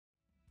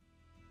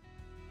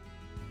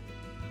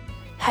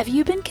Have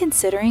you been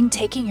considering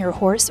taking your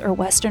horse or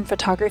Western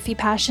photography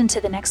passion to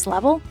the next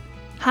level?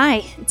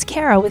 Hi, it's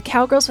Cara with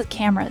Cowgirls with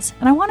Cameras,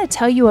 and I want to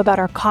tell you about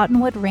our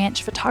Cottonwood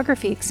Ranch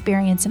photography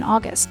experience in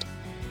August.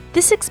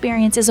 This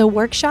experience is a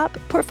workshop,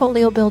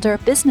 portfolio builder,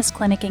 business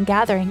clinic, and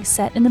gathering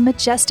set in the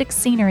majestic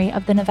scenery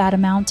of the Nevada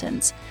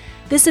mountains.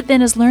 This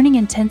event is learning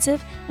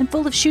intensive and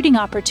full of shooting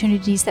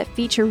opportunities that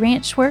feature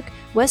ranch work,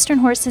 Western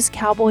horses,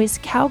 cowboys,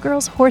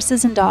 cowgirls,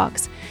 horses, and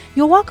dogs.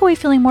 You'll walk away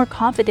feeling more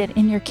confident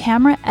in your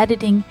camera,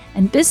 editing,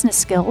 and business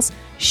skills,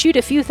 shoot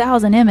a few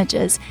thousand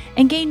images,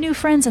 and gain new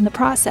friends in the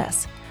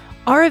process.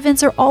 Our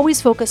events are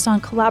always focused on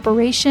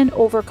collaboration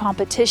over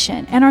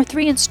competition, and our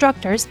three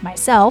instructors,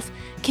 myself,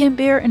 Kim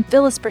Beer, and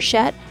Phyllis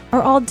Burchett,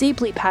 are all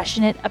deeply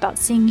passionate about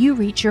seeing you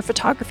reach your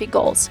photography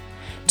goals.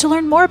 To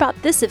learn more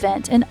about this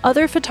event and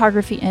other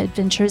photography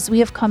adventures we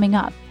have coming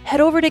up,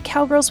 head over to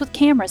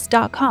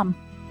cowgirlswithcameras.com.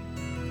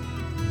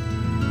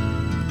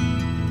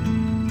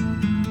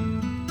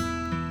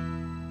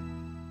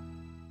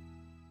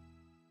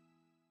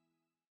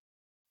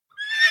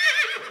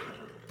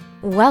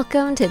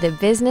 Welcome to the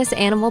Business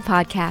Animal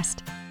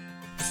Podcast.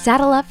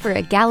 Saddle up for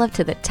a gallop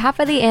to the top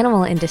of the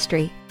animal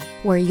industry,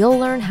 where you'll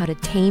learn how to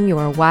tame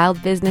your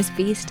wild business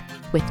beast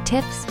with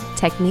tips,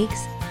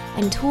 techniques,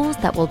 and tools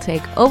that will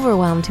take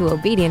overwhelm to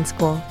obedience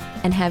school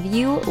and have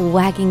you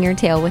wagging your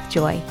tail with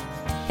joy.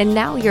 And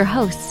now your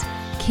hosts,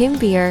 Kim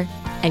Beer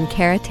and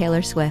Cara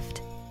Taylor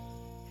Swift.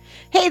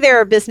 Hey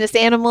there, business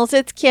animals.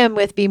 It's Kim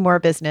with Be More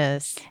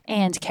Business.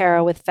 And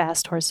Cara with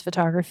Fast Horse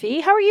Photography.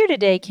 How are you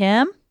today,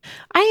 Kim?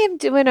 I am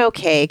doing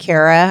okay,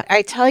 Cara.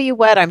 I tell you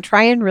what, I'm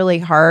trying really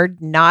hard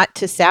not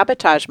to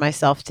sabotage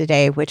myself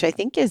today, which I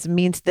think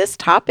means this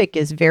topic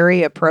is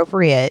very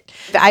appropriate.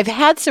 I've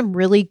had some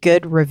really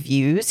good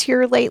reviews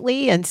here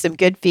lately and some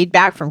good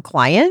feedback from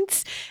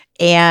clients.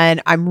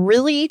 And I'm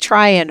really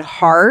trying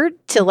hard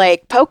to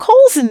poke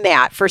holes in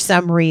that for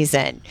some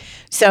reason.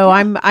 So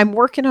I'm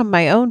working on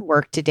my own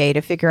work today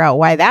to figure out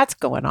why that's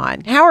going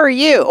on. How are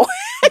you?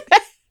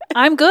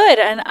 I'm good.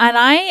 And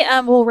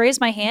I will raise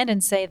my hand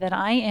and say that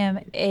I am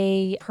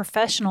a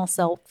professional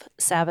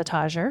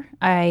self-sabotager.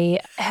 I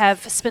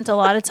have spent a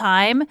lot of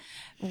time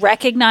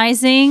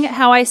recognizing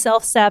how I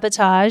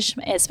self-sabotage,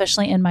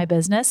 especially in my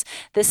business.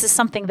 This is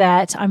something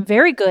that I'm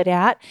very good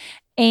at.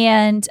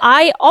 And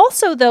I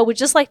also, though, would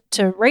just like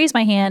to raise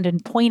my hand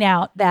and point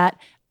out that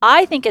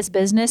I think as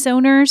business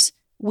owners,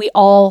 we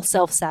all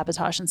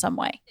self-sabotage in some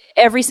way.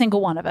 Every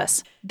single one of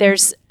us.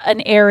 There's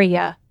an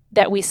area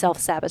that we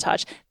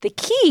self-sabotage. The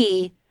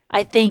key,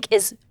 I think,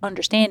 is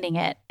understanding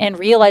it and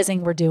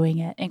realizing we're doing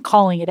it and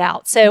calling it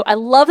out. So I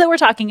love that we're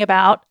talking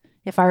about,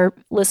 if our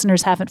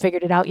listeners haven't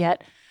figured it out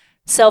yet,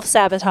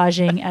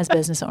 self-sabotaging as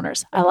business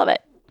owners. I love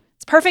it.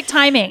 It's perfect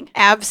timing.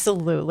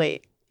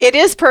 Absolutely. It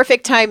is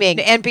perfect timing.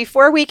 And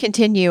before we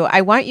continue,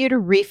 I want you to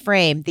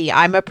reframe the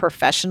I'm a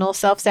professional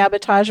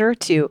self-sabotager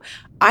to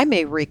I'm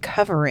a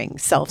recovering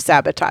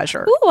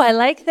self-sabotager. Ooh, I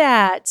like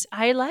that.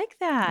 Yeah.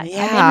 I'm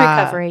in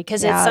recovery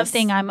because it's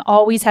something I'm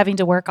always having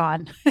to work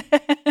on.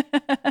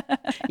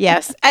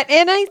 Yes.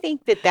 And I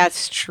think that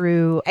that's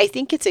true. I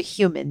think it's a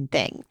human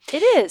thing.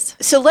 It is.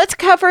 So let's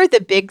cover the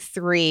big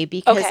three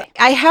because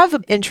I have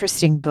an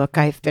interesting book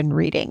I've been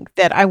reading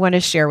that I want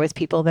to share with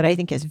people that I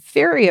think is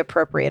very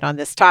appropriate on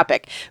this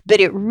topic, but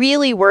it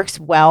really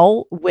works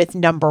well with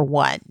number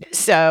one.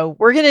 So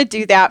we're going to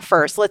do that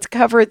first. Let's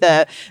cover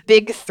the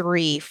big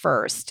three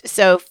first.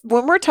 So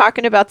when we're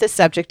talking about the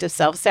subject of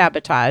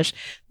self-sabotage,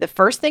 the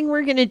first thing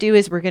we're going to do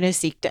is we're going to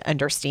seek to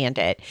understand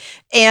it.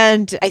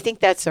 And I think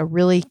that's a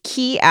really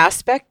key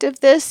aspect of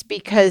this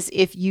because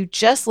if you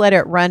just let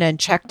it run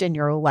unchecked in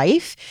your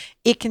life,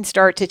 it can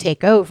start to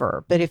take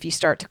over. But if you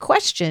start to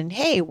question,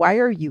 hey, why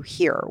are you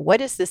here? What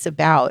is this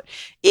about?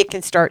 It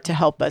can start to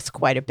help us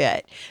quite a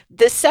bit.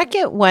 The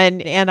second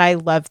one, and I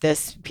love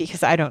this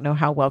because I don't know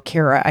how well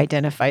Cara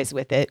identifies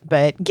with it,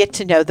 but get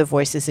to know the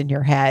voices in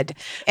your head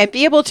and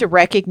be able to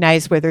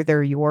recognize whether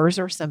they're yours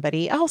or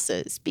somebody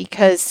else's.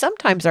 Because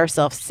sometimes our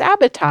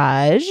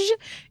self-sabotage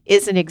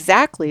isn't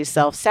exactly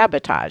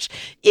self-sabotage.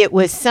 It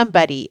was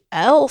somebody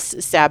else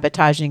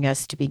sabotaging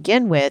us to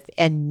begin with.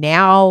 And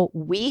now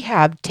we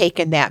have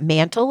taken that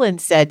mantle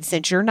and said,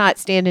 since you're not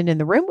standing in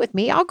the room with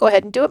me, I'll go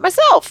ahead and do it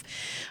myself.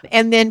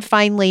 And then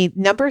finally,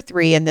 number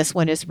three, and this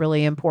one is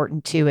really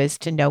important too, is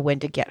to know when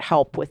to get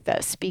help with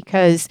this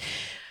because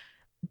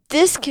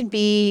this can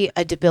be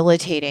a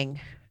debilitating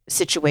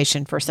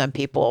situation for some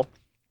people.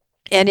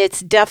 And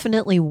it's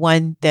definitely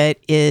one that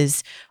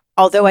is,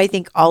 although I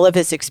think all of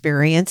us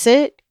experience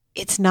it,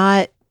 it's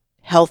not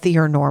healthy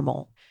or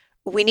normal.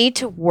 We need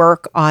to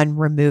work on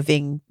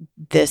removing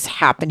this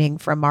happening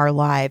from our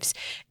lives.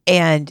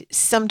 And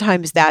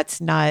sometimes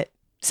that's not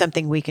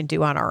something we can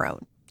do on our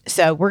own.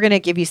 So we're going to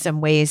give you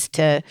some ways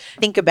to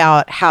think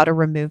about how to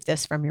remove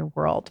this from your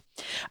world.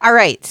 All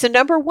right. So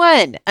number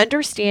one,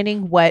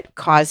 understanding what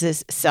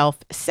causes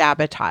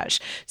self-sabotage.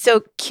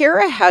 So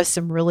Cara has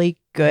some really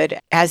good,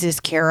 as is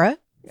Cara.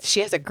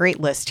 She has a great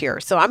list here.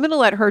 So I'm going to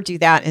let her do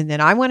that. And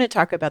then I want to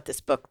talk about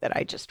this book that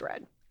I just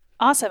read.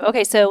 Awesome.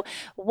 Okay. So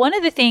one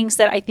of the things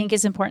that I think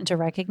is important to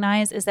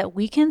recognize is that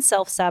we can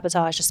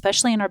self-sabotage,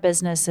 especially in our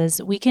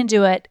businesses. We can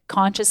do it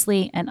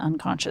consciously and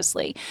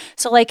unconsciously.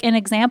 So like an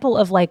example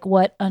of like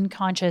what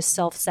unconscious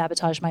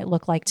self-sabotage might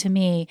look like to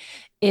me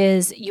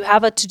is you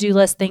have a to-do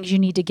list, things you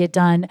need to get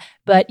done,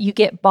 but you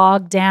get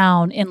bogged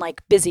down in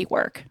like busy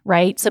work,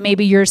 right? So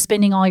maybe you're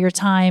spending all your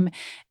time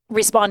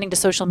responding to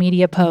social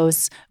media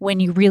posts when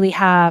you really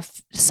have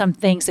some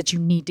things that you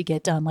need to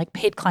get done, like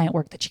paid client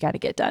work that you got to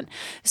get done.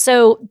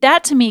 So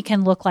that to me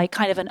can look like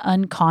kind of an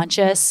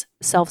unconscious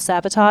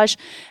self-sabotage.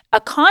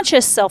 A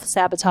conscious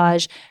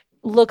self-sabotage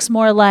looks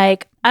more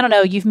like, I don't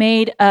know, you've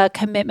made a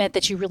commitment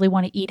that you really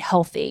want to eat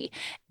healthy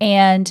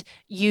and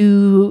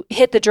you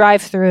hit the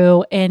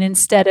drive-through, and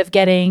instead of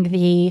getting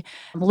the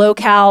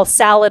low-cal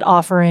salad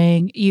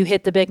offering, you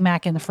hit the Big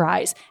Mac and the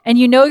fries. And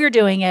you know you're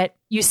doing it.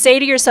 You say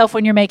to yourself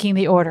when you're making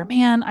the order,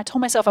 man, I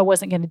told myself I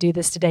wasn't going to do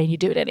this today, and you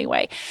do it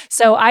anyway.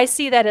 So I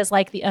see that as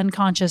like the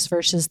unconscious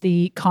versus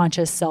the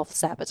conscious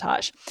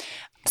self-sabotage.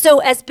 So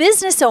as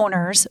business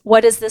owners,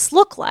 what does this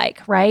look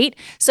like, right?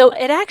 So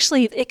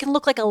it can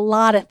look like a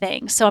lot of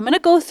things. So I'm going to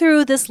go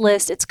through this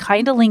list. It's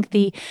kind of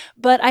lengthy,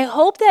 but I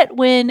hope that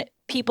when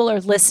people are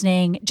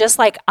listening, just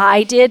like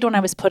I did when I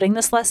was putting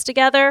this list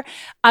together,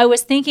 I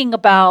was thinking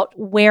about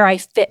where I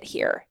fit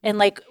here and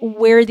like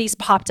where these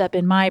popped up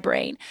in my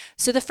brain.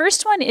 So the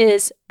first one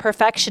is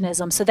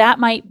perfectionism. So that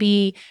might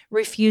be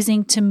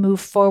refusing to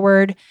move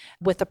forward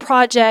with a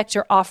project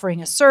or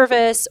offering a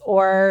service,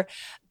 or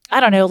I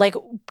don't know, like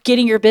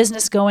getting your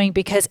business going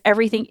because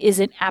everything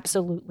isn't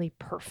absolutely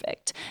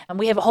perfect. And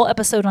we have a whole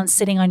episode on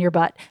sitting on your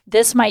butt.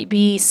 This might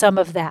be some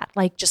of that,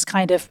 like just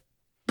kind of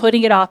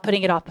putting it off,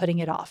 putting it off, putting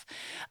it off.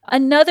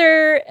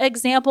 Another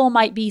example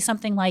might be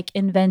something like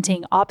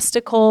inventing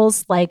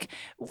obstacles, like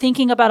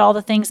thinking about all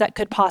the things that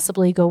could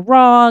possibly go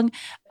wrong.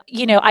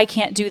 You know, I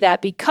can't do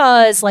that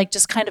because, like,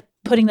 just kind of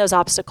putting those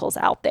obstacles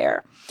out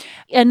there.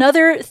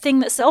 Another thing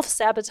that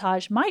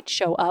self-sabotage might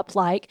show up,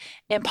 like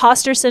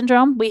imposter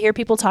syndrome. We hear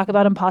people talk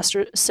about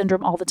imposter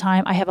syndrome all the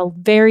time. I have a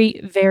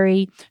very,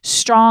 very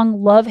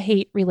strong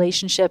love-hate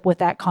relationship with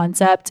that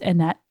concept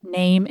and that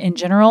name in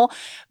general.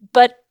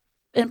 But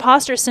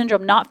imposter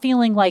syndrome, not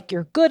feeling like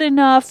you're good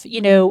enough, you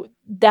know,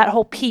 that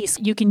whole piece,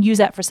 you can use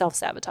that for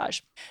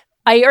self-sabotage.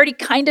 I already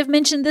kind of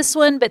mentioned this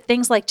one, but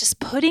things like just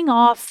putting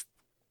off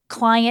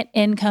client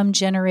income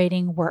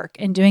generating work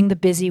and doing the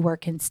busy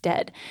work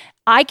instead.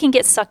 I can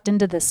get sucked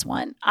into this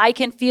one. I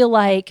can feel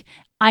like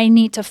I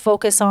need to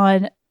focus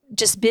on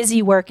just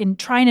busy work and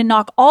trying to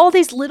knock all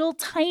these little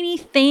tiny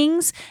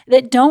things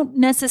that don't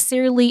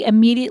necessarily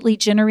immediately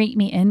generate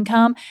me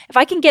income. If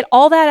I can get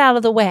all that out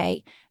of the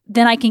way,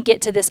 then I can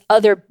get to this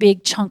other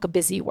big chunk of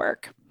busy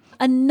work.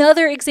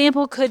 Another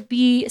example could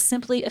be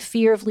simply a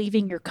fear of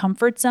leaving your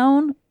comfort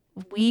zone.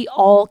 We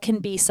all can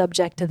be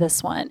subject to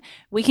this one.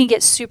 We can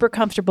get super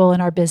comfortable in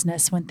our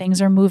business when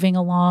things are moving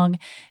along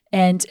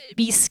and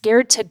be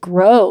scared to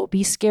grow,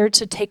 be scared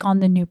to take on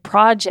the new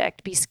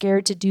project, be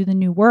scared to do the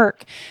new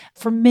work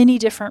for many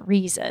different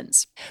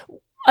reasons.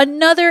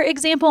 Another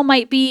example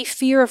might be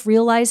fear of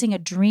realizing a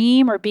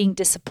dream or being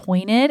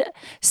disappointed.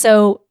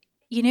 So,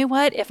 you know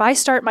what? If I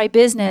start my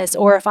business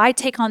or if I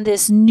take on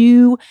this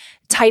new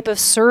type of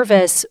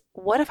service,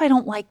 what if I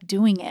don't like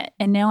doing it?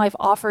 And now I've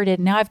offered it,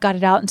 now I've got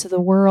it out into the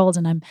world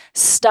and I'm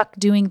stuck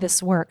doing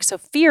this work. So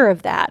fear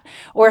of that.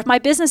 Or if my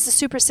business is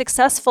super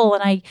successful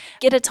and I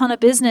get a ton of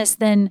business,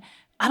 then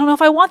I don't know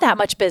if I want that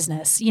much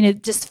business. You know,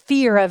 just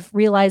fear of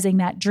realizing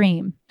that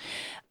dream.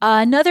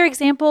 Another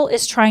example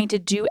is trying to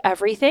do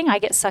everything. I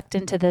get sucked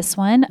into this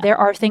one. There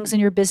are things in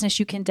your business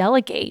you can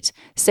delegate.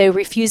 So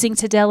refusing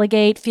to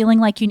delegate, feeling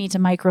like you need to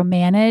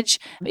micromanage,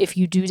 if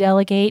you do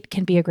delegate,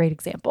 can be a great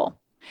example.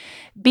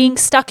 Being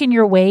stuck in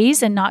your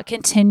ways and not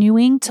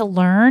continuing to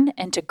learn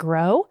and to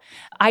grow.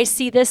 I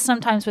see this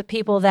sometimes with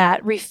people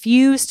that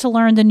refuse to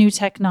learn the new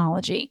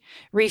technology,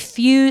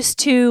 refuse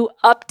to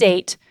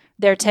update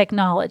their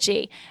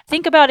technology.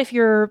 Think about if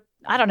you're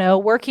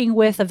working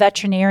with a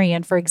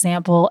veterinarian, for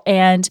example,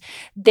 and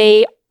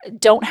they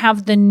don't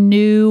have the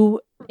new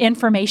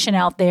information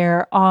out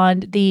there on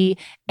the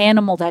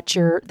animal that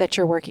you're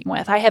working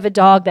with. I have a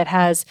dog that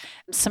has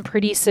some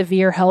pretty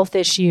severe health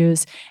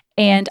issues,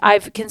 and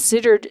I've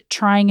considered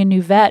trying a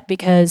new vet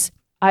because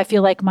I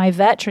feel like my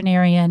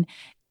veterinarian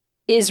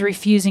is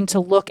refusing to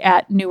look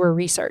at newer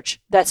research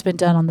that's been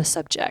done on the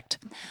subject.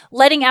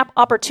 Letting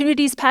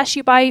opportunities pass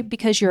you by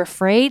because you're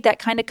afraid, that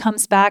kind of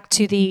comes back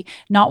to the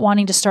not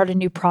wanting to start a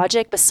new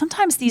project. But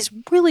sometimes these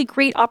really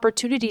great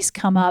opportunities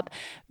come up,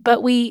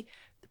 but we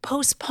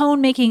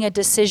postpone making a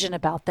decision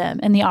about them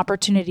and the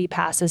opportunity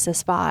passes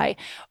us by,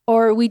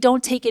 or we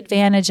don't take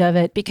advantage of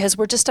it because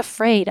we're just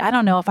afraid. I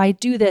don't know, if I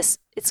do this,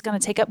 it's going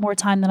to take up more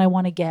time than I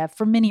want to give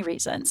for many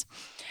reasons.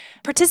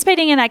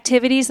 Participating in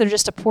activities that are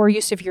just a poor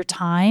use of your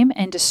time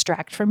and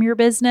distract from your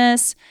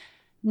business.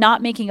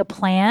 Not making a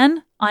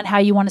plan on how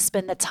you want to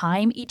spend the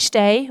time each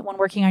day when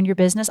working on your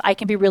business. I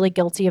can be really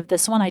guilty of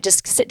this one. I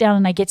just sit down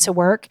and I get to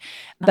work.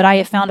 But I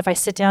have found if I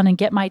sit down and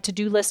get my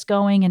to-do list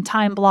going and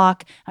time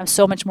block, I'm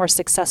so much more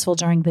successful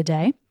during the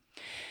day.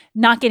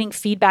 not getting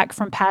feedback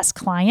from past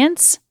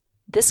clients,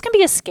 this can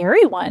be a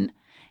scary one,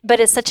 but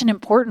it's such an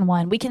important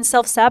one. We can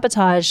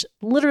self-sabotage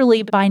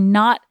literally by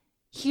not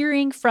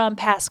hearing from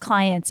past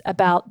clients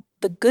about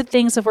the good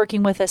things of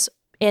working with us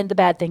and the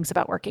bad things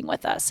about working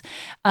with us,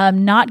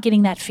 not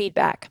getting that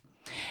feedback.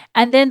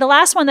 And then the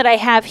last one that I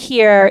have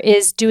here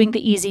is doing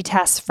the easy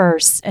tasks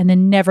first and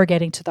then never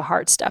getting to the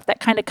hard stuff.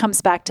 That kind of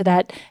comes back to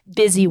that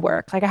busy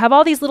work. Like I have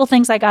all these little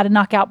things I got to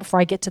knock out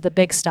before I get to the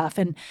big stuff.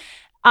 And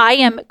I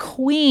am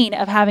queen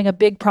of having a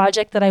big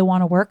project that I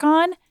want to work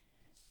on,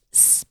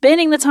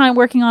 spending the time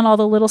working on all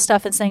the little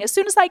stuff and saying, as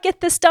soon as I get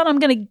this done, I'm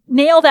going to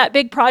nail that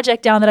big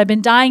project down that I've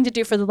been dying to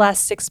do for the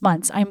last 6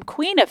 months. I'm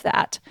queen of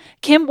that.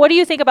 Kim, what do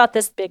you think about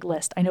this big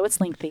list? I know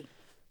it's lengthy.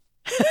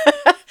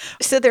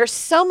 So there's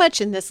so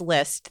much in this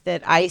list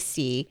that I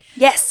see.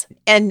 Yes.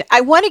 And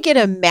I want to get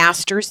a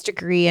master's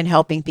degree in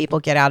helping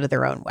people get out of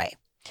their own way.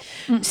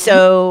 Mm-hmm.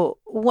 So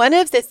one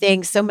of the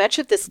things, so much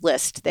of this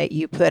list that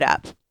you put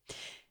up,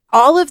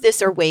 all of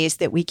this are ways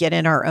that we get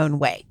in our own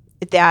way,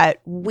 that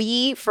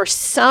we, for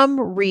some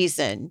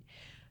reason,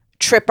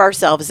 trip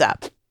ourselves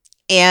up.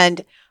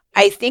 And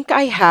I think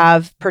I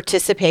have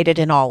participated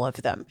in all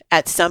of them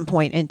at some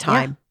point in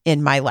time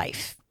in my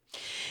life.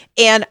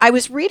 And I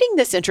was reading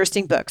this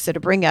interesting book, so to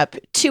bring up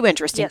two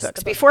interesting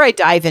books before I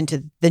dive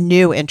into the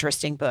new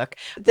interesting book.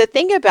 The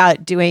thing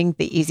about doing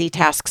the easy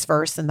tasks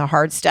first and the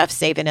hard stuff,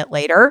 saving it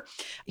later.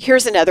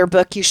 Here's another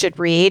book you should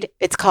read.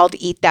 It's called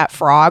Eat That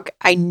Frog.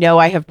 I know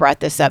I have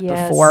brought this up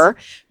before,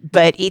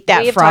 but Eat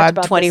That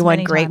Frog,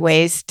 21 Great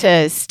Ways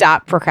to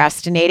Stop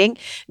Procrastinating.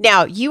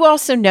 Now, you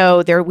also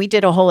know we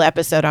did a whole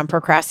episode on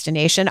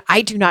procrastination.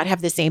 I do not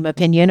have the same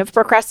opinion of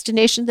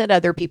procrastination that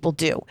other people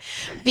do,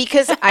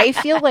 because I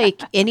feel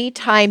like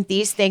anytime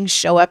these things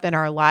show up in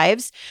our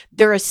lives,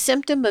 they're a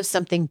symptom of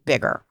something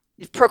bigger.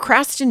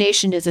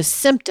 Procrastination is a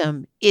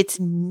symptom. It's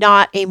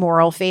not a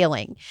moral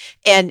failing.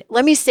 And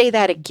let me say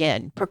that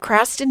again.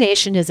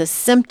 Procrastination is a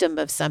symptom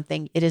of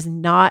something. It is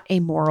not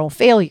a moral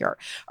failure.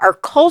 Our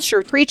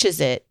culture preaches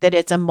that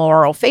it's a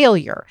moral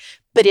failure,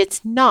 but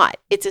it's not.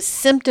 It's a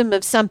symptom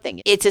of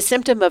something. It's a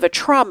symptom of a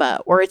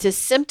trauma, or it's a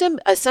symptom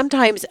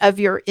sometimes of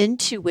your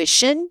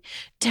intuition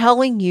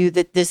telling you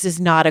that this is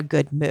not a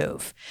good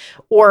move,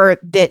 or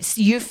that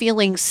you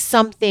feeling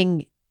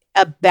something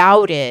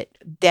about it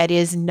that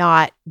is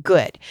not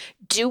good.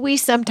 Do we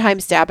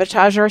sometimes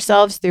sabotage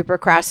ourselves through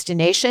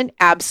procrastination?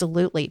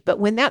 Absolutely. But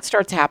when that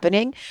starts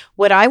happening,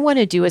 what I want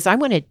to do is I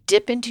want to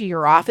dip into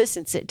your office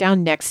and sit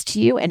down next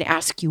to you and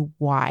ask you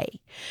why.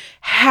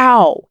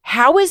 How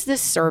is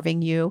this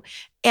serving you?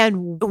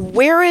 And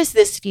where is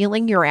this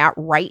feeling you're at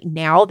right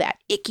now, that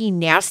icky,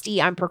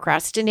 nasty, I'm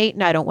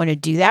procrastinating, I don't want to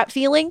do that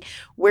feeling?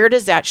 Where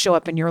does that show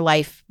up in your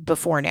life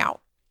before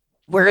now?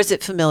 Where is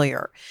it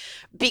familiar?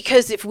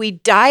 Because if we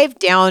dive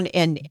down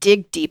and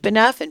dig deep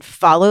enough and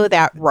follow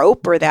that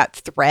rope or that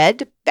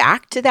thread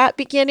back to that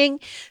beginning,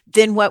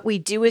 then what we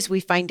do is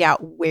we find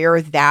out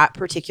where that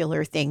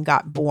particular thing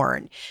got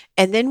born.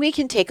 And then we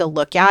can take a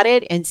look at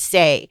it and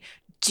say,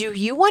 do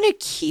you want to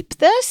keep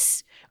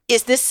this?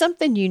 Is this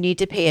something you need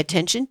to pay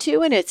attention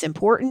to and it's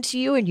important to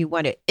you and you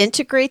want to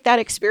integrate that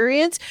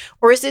experience?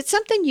 Or is it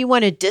something you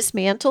want to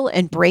dismantle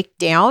and break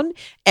down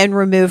and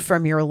remove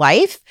from your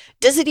life?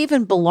 Does it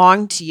even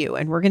belong to you?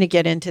 And we're going to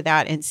get into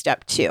that in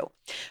step 2.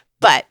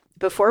 But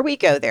before we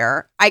go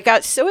there, I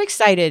got so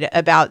excited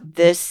about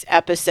this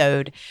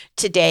episode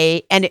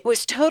today, and it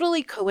was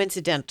totally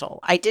coincidental.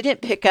 I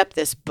didn't pick up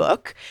this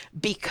book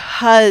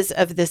because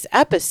of this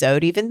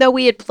episode, even though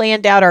we had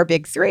planned out our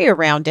big 3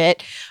 around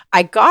it.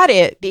 I got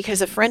it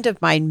because a friend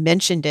of mine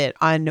mentioned it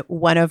on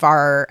one of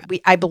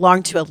I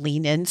belong to a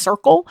lean in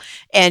circle,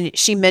 and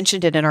she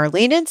mentioned it in our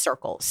lean in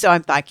circle. So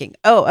I'm thinking,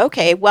 oh,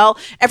 okay, well,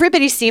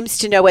 everybody seems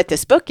to know what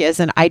this book is,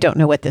 and I don't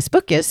know what this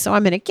book is, so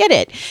I'm going to get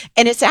it.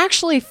 And it's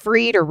actually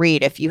free to read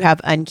if you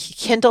have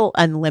Kindle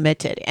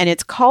Unlimited, and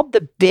it's called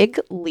The Big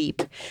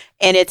Leap,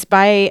 and it's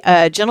by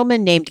a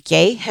gentleman named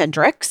Gay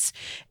Hendricks.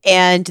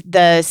 And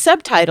the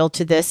subtitle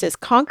to this is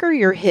Conquer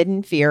Your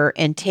Hidden Fear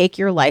and Take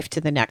Your Life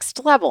to the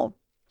Next Level.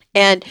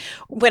 And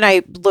when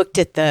I looked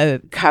at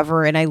the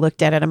cover and I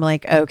looked at it, I'm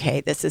like, okay,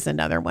 this is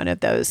another one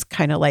of those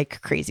kind of like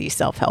crazy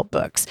self-help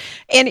books.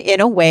 And in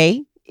a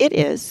way, it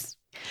is.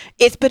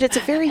 But it's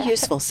a very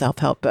useful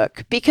self-help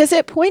book because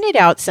it pointed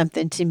out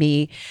something to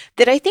me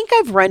that I think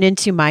I've run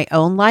into my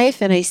own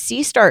life and I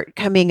see start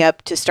coming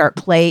up to start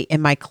play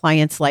in my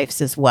clients' lives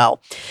as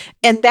well.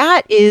 And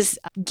that is,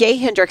 Gay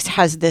Hendricks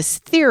has this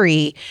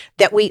theory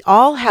that we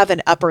all have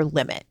an upper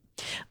limit.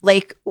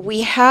 Like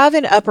we have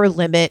an upper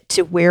limit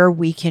to where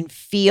we can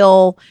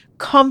feel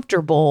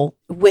comfortable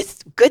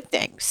with good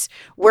things,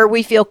 where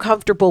we feel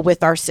comfortable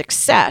with our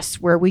success,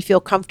 where we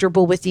feel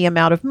comfortable with the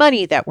amount of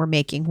money that we're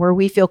making, where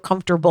we feel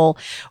comfortable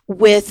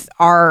with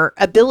our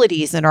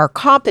abilities and our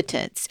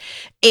competence.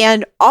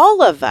 And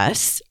all of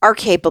us are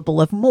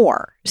capable of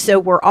more. So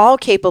we're all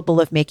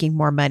capable of making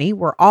more money.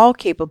 We're all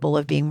capable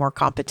of being more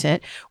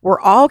competent. We're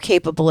all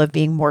capable of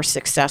being more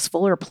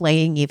successful or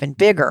playing even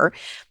bigger.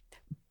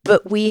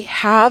 But we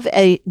have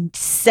a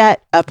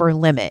set upper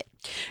limit.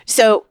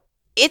 So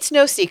it's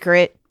no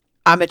secret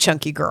I'm a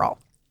chunky girl.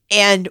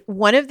 And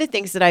one of the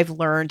things that I've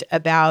learned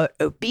about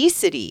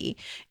obesity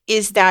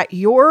is that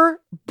your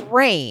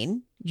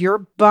brain, your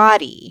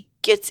body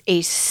gets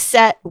a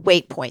set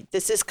weight point.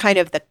 This is kind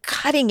of the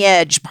cutting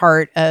edge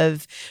part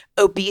of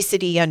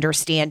obesity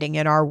understanding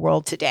in our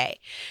world today.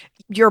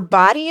 Your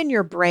body and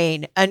your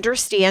brain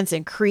understands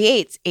and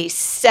creates a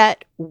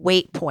set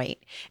weight point,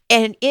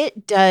 and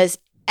it does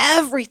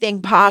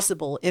everything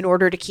possible in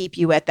order to keep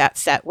you at that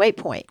set weight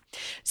point.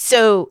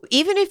 So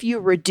even if you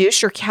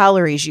reduce your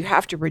calories, you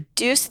have to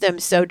reduce them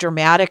so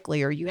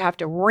dramatically, or you have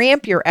to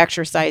ramp your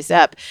exercise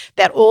up.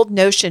 That old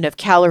notion of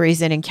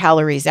calories in and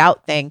calories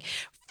out thing,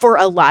 for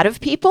a lot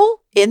of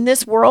people in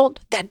this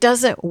world, that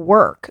doesn't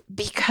work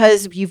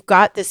because you've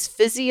got this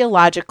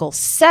physiological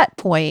set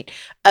point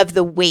of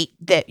the weight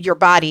that your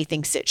body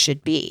thinks it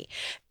should be.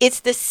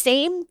 It's the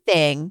same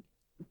thing,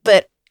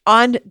 but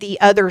on the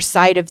other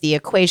side of the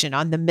equation,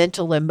 on the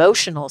mental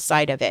emotional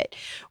side of it,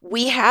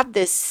 we have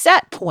this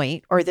set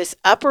point or this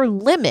upper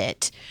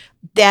limit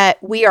that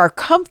we are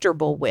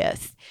comfortable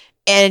with.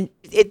 And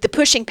the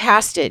pushing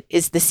past it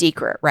is the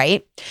secret,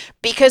 right?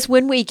 Because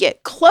when we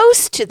get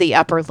close to the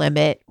upper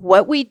limit,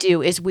 what we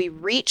do is we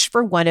reach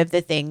for one of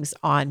the things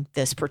on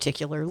this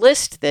particular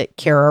list that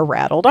Cara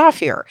rattled off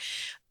here.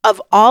 Of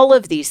all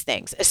of these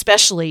things,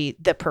 especially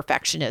the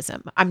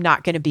perfectionism, I'm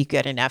not going to be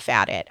good enough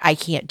at it. I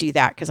can't do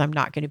that because I'm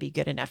not going to be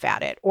good enough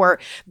at it. Or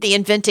the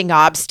inventing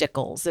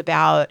obstacles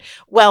about,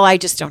 well, I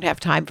just don't have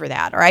time for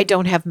that, or I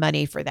don't have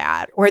money for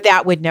that, or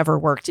that would never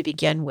work to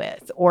begin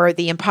with, or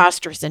the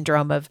imposter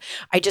syndrome of,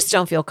 I just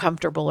don't feel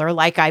comfortable or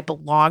like I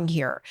belong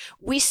here.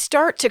 We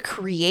start to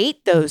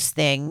create those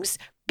things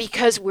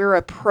because we're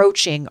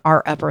approaching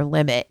our upper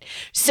limit.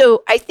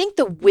 So I think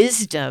the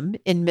wisdom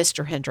in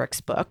Mr.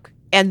 Hendricks' book,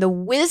 and the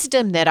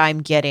wisdom that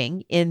I'm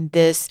getting in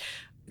this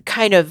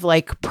kind of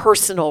like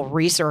personal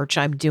research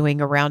I'm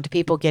doing around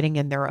people getting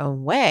in their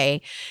own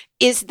way,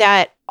 is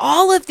that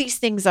all of these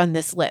things on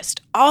this list,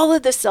 all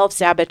of the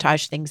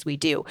self-sabotage things we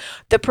do,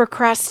 the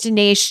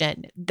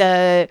procrastination,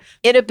 the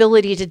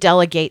inability to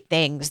delegate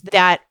things,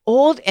 that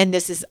old, and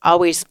this has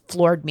always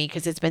floored me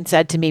because it's been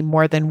said to me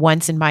more than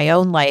once in my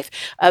own life,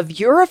 of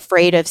you're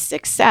afraid of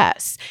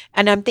success.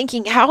 And I'm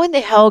thinking, how in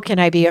the hell can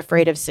I be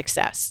afraid of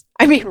success?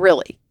 I mean,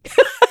 really?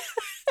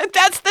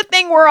 That's the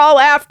thing we're all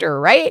after,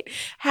 right?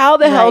 How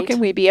the hell can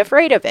we be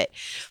afraid of it?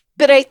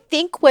 But I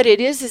think what it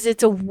is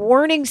it's a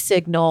warning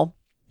signal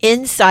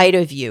inside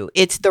of you.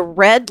 It's the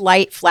red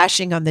light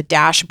flashing on the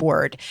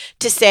dashboard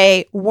to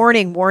say,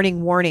 warning,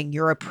 warning, warning,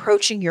 you're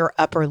approaching your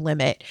upper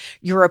limit.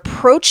 You're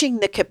approaching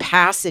the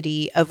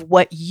capacity of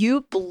what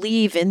you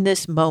believe in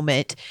this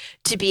moment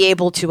to be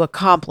able to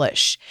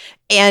accomplish.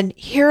 And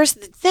here's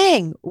the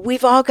thing,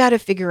 we've all got to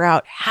figure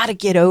out how to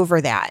get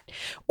over that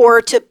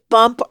or to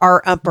bump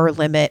our upper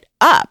limit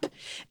up.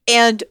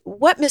 And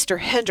what Mr.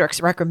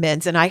 Hendricks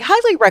recommends, and I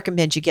highly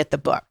recommend you get the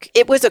book.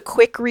 It was a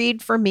quick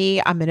read for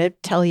me. I'm going to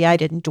tell you I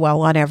didn't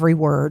dwell on every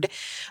word,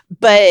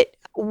 but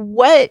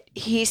what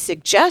he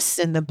suggests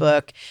in the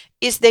book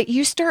is that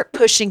you start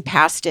pushing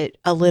past it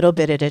a little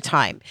bit at a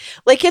time.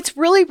 Like it's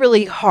really,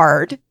 really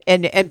hard.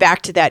 And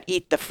back to that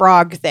eat the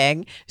frog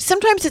thing.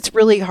 Sometimes it's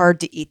really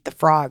hard to eat the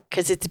frog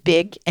because it's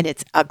big and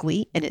it's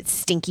ugly and it's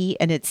stinky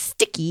and it's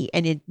sticky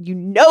and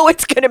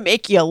it's going to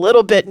make you a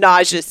little bit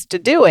nauseous to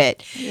do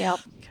it. Yep.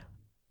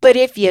 But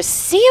if you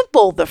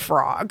sample the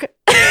frog,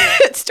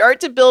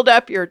 start to build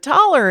up your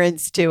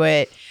tolerance to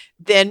it,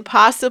 then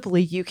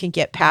possibly you can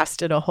get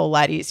past it a whole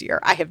lot easier.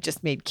 I have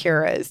just made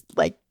Kara's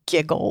like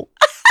giggle.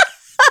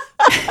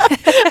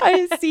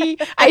 I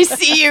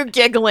see you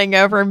giggling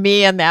over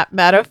me and that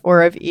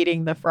metaphor of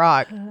eating the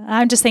frog.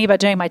 I'm just thinking about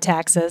doing my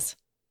taxes.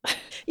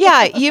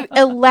 Yeah,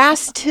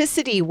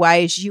 elasticity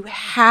wise, you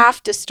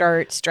have to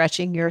start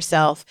stretching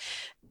yourself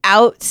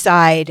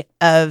outside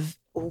of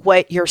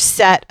what your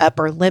set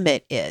upper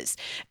limit is.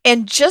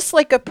 And just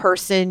like a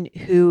person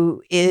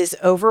who is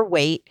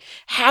overweight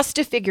has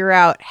to figure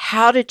out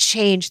how to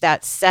change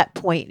that set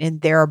point in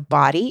their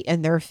body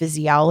and their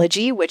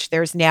physiology, which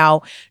there's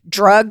now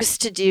drugs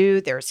to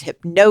do, there's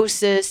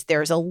hypnosis,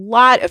 there's a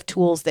lot of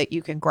tools that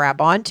you can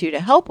grab onto to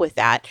help with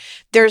that.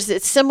 There's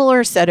a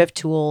similar set of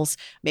tools,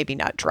 maybe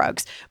not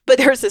drugs, but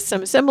there's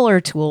some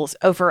similar tools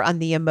over on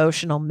the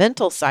emotional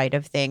mental side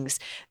of things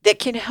that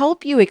can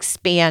help you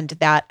expand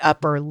that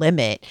upper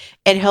limit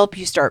and help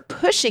you start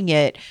pushing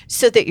it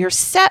so that your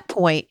set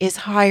point is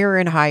higher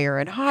and higher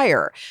and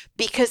higher.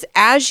 Because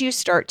as you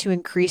start to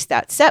increase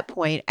that set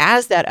point,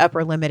 as that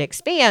upper limit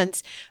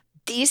expands,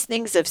 these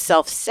things of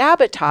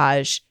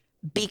self-sabotage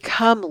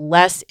become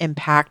less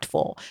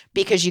impactful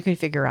because you can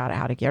figure out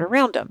how to get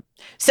around them.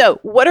 So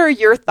what are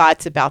your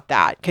thoughts about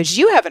that? Because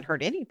you haven't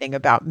heard anything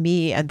about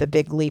me and the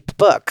Big Leap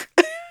book.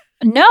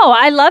 No,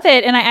 I love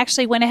it. And I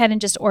actually went ahead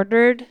and just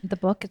ordered the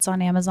book. It's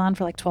on Amazon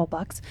for like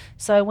 $12.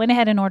 So I went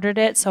ahead and ordered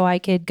it so I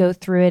could go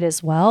through it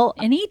as well.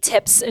 Any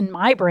tips in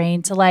my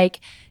brain to like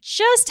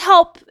just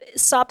help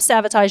stop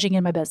sabotaging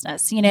in my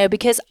business,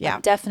 because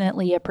I'm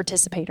definitely a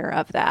participator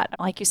of that.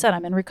 Like you said,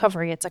 I'm in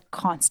recovery. It's a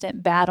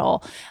constant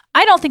battle.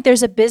 I don't think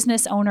there's a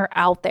business owner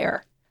out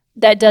there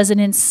that doesn't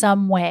in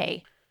some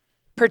way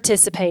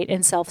participate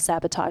in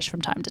self-sabotage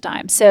from time to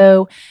time.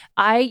 So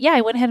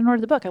I went ahead and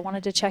ordered the book. I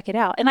wanted to check it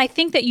out. And I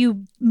think that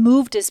you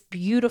moved us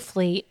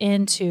beautifully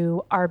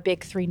into our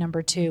big 3,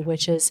 number 2,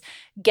 which is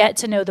get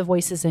to know the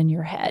voices in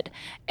your head.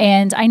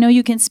 And I know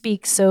you can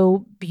speak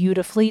so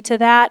beautifully to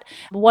that.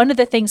 One of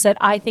the things that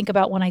I think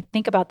about when I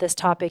think about this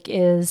topic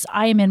is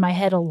I am in my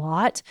head a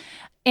lot,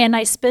 and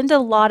I spend a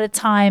lot of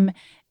time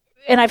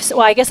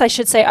I guess I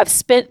should say I've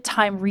spent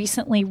time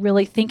recently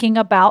really thinking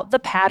about the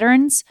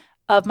patterns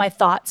of my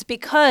thoughts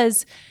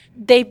because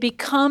they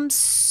become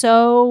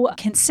so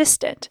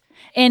consistent.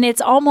 And it's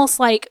almost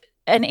like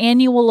an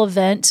annual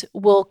event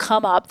will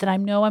come up that I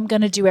know I'm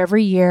going to do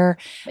every year.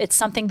 It's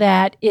something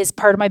that is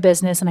part of my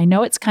business and I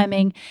know it's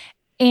coming.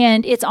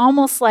 And it's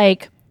almost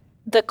like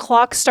the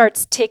clock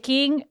starts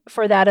ticking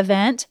for that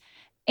event,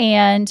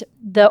 and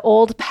the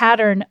old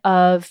pattern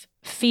of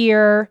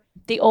fear,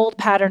 the old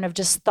pattern of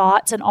just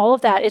thoughts and all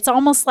of that, it's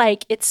almost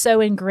like it's so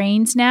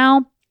ingrained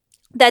now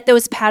that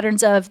those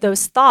patterns of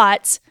those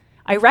thoughts,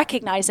 I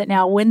recognize it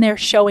now when they're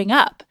showing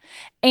up.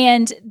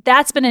 And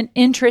that's been an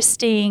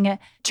interesting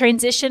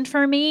transition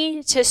for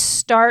me to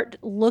start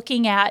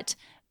looking at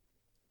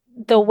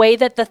the way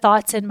that the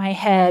thoughts in my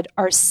head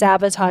are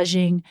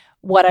sabotaging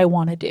what I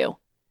want to do,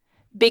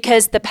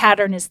 because the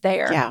pattern is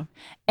there. Yeah.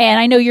 And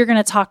I know you're going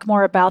to talk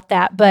more about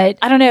that, but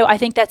I don't know. I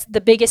think that's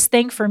the biggest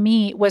thing for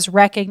me was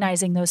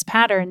recognizing those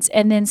patterns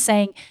and then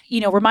saying,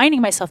 reminding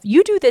myself,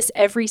 you do this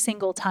every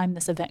single time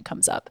this event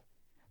comes up.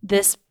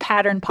 This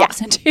pattern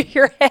pops into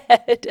your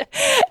head.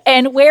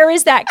 And where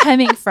is that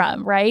coming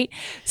from, right?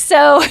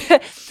 So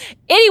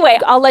anyway,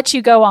 I'll let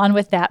you go on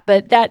with that.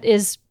 But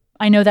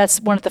I know that's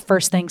one of the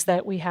first things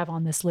that we have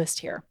on this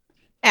list here.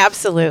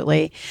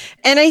 Absolutely.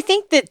 And I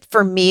think that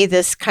for me,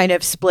 this kind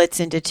of splits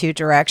into 2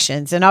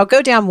 directions. And I'll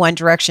go down one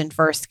direction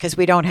first because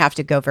we don't have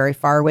to go very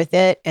far with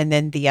it. And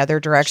then the other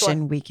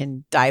direction, we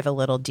can dive a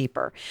little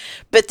deeper.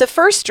 But the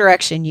first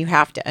direction you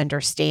have to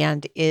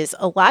understand is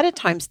a lot of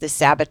times the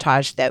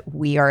sabotage that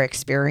we are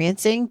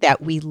experiencing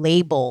that we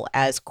label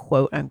as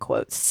quote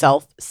unquote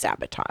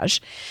self-sabotage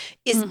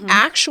is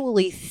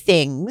actually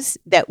things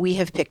that we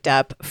have picked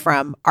up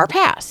from our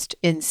past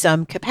in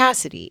some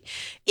capacity.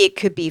 It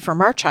could be from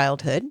our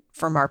childhood,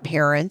 from our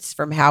parents,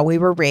 from how we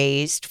were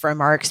raised, from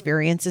our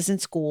experiences in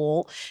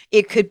school.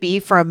 It could be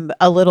from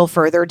a little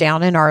further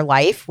down in our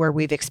life where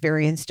we've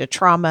experienced a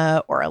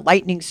trauma or a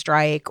lightning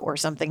strike or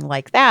something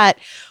like that,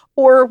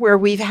 or where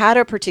we've had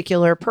a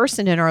particular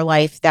person in our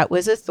life that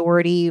was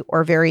authority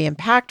or very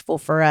impactful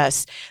for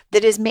us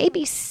that has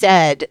maybe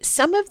said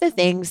some of the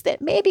things that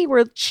maybe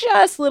were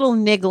just little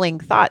niggling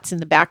thoughts in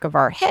the back of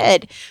our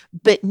head,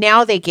 but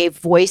now they gave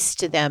voice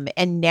to them.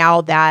 And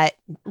now that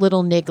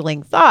little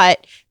niggling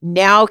thought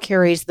now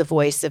carries the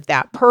voice of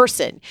that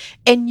person.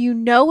 And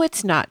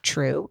it's not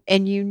true.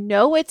 And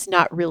it's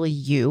not really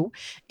you.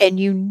 And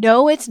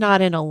it's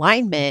not in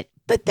alignment.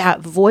 But that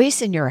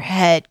voice in your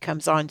head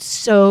comes on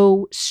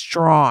so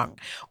strong,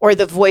 or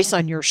the voice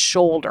on your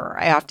shoulder.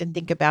 I often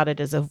think about it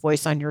as a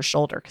voice on your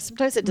shoulder because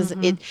sometimes it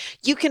doesn't,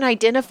 you can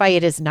identify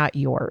it as not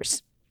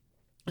yours.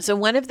 So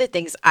one of the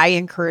things I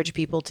encourage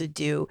people to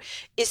do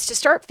is to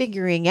start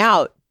figuring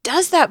out,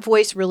 does that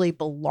voice really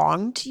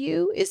belong to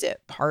you? Is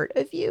it part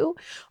of you?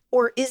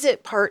 Or is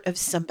it part of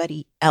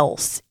somebody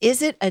else?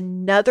 Is it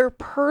another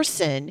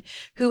person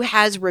who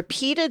has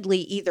repeatedly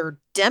either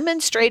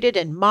demonstrated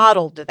and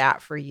modeled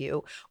that for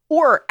you,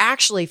 or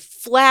actually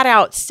flat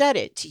out said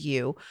it to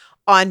you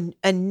on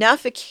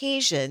enough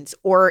occasions,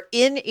 or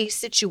in a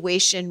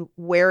situation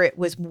where it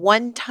was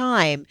one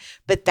time,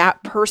 but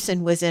that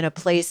person was in a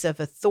place of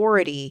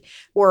authority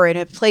or in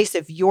a place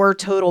of your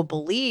total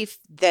belief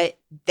that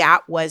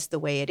that was the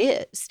way it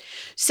is.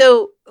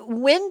 So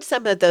when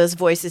some of those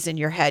voices in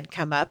your head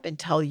come up and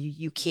tell you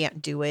you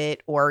can't do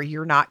it, or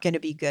you're not going to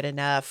be good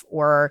enough,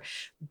 or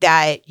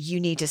that you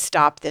need to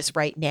stop this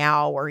right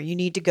now, or you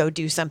need to go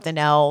do something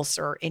else,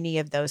 or any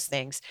of those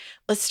things,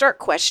 let's start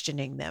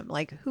questioning them.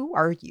 Like, who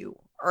are you?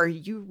 Are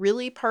you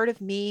really part of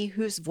me?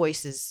 Whose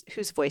voice is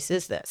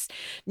this?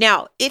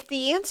 Now, if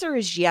the answer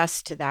is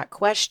yes to that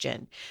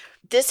question,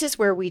 this is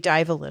where we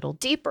dive a little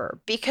deeper,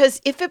 because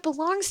if it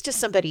belongs to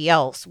somebody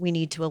else, we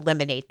need to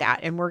eliminate that.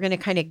 And we're going to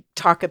kind of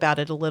talk about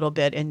it a little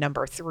bit in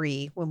number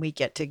 3 when we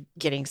get to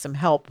getting some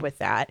help with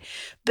that.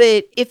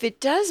 But if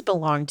it does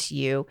belong to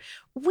you,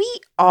 we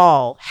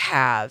all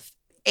have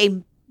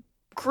a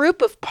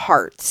group of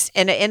parts.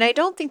 And I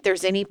don't think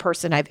there's any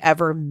person I've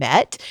ever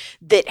met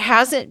that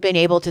hasn't been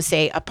able to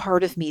say a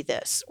part of me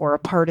this, or a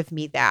part of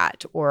me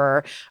that,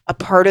 or a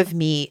part of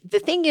me. The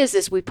thing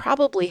is we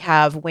probably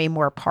have way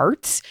more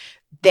parts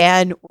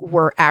than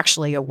we're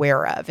actually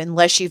aware of,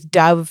 unless you've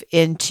dove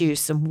into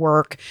some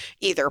work,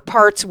 either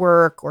parts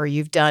work or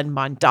you've done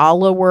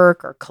mandala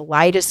work or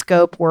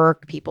kaleidoscope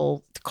work.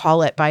 People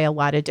call it by a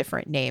lot of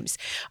different names.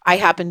 I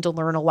happen to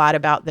learn a lot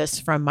about this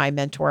from my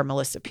mentor,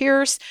 Melissa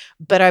Pierce,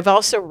 but I've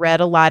also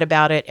read a lot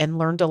about it and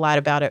learned a lot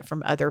about it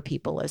from other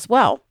people as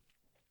well.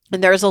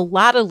 And there's a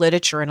lot of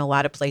literature in a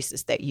lot of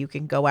places that you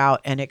can go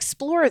out and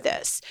explore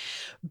this.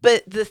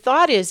 But the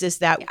thought is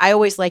that I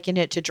always liken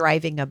it to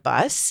driving a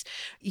bus.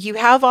 You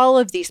have all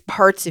of these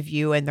parts of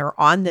you and they're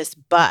on this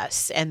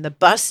bus, and the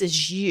bus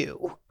is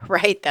you,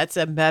 right? That's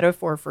a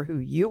metaphor for who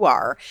you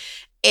are.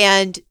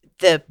 And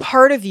the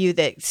part of you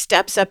that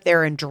steps up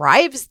there and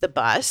drives the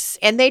bus,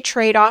 and they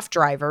trade off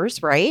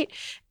drivers, right?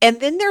 And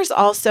then there's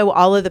also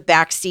all of the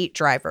backseat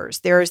drivers.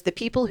 There's the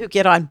people who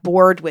get on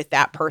board with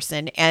that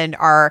person and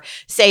are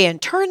saying,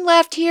 turn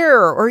left here,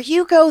 or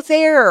you go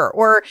there,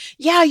 or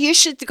yeah, you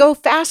should go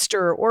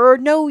faster, or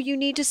no, you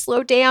need to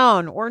slow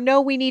down, or no,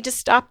 we need to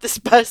stop this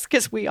bus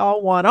because we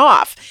all want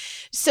off.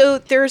 So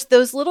there's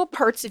those little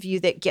parts of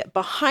you that get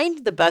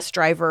behind the bus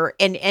driver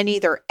and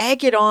either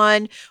egg it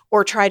on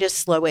or try to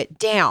slow it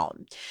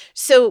down.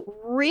 So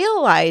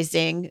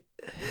realizing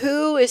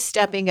who is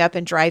stepping up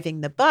and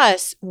driving the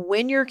bus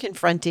when you're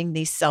confronting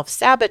these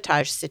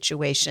self-sabotage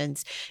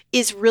situations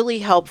is really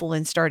helpful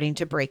in starting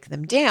to break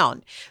them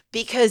down,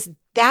 because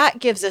that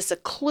gives us a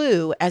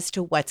clue as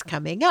to what's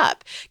coming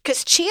up.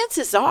 Because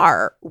chances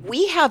are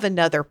we have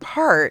another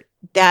part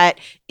that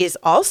is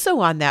also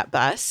on that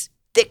bus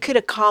that could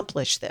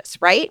accomplish this,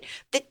 right?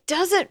 That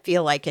doesn't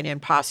feel like an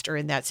imposter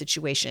in that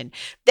situation,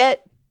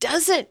 that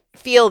doesn't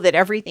feel that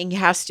everything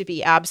has to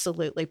be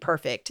absolutely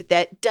perfect,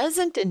 that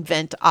doesn't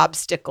invent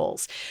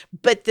obstacles.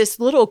 But this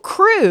little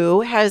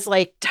crew has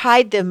like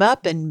tied them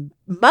up and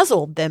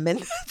muzzled them in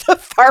the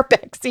far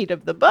back seat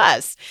of the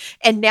bus.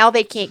 And now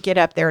they can't get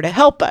up there to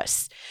help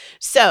us.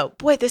 So,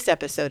 boy, this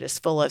episode is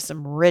full of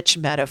some rich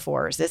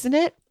metaphors, isn't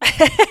it?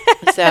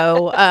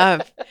 So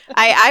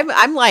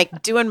I'm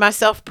like doing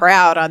myself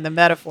proud on the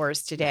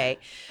metaphors today.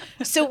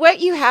 So what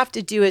you have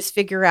to do is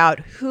figure out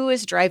who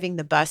is driving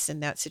the bus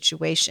in that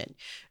situation.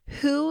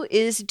 Who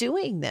is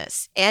doing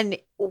this? And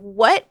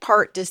what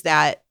part does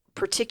that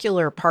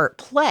particular part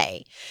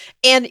play?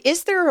 And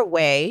is there a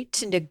way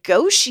to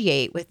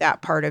negotiate with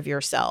that part of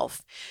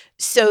yourself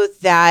so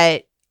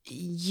that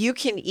you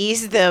can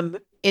ease them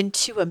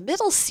into a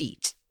middle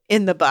seat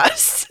in the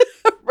bus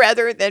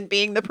rather than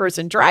being the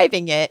person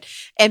driving it,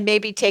 and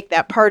maybe take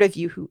that part of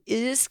you who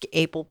is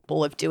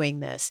capable of doing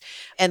this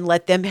and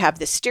let them have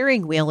the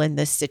steering wheel in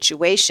this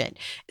situation?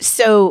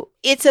 So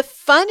it's a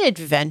fun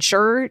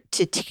adventure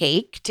to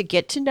take to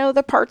get to know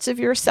the parts of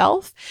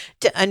yourself,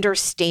 to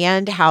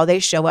understand how they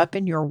show up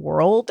in your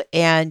world.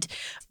 And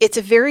it's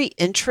a very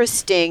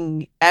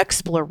interesting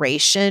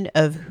exploration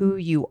of who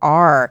you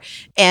are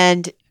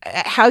and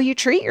how you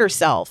treat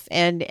yourself,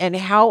 and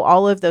how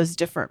all of those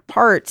different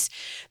parts,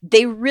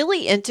 they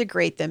really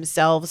integrate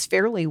themselves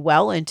fairly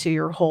well into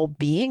your whole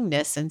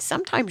beingness. And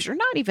sometimes you're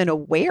not even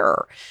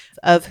aware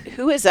of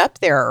who is up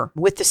there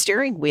with the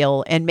steering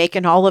wheel and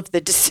making all of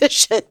the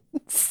decisions.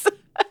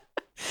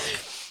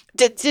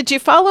 Did you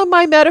follow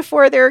my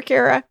metaphor there,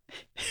 Cara?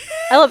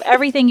 I love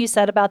everything you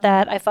said about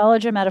that. I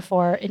followed your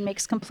metaphor. It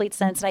makes complete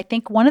sense. And I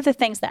think one of the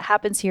things that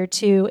happens here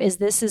too is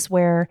this is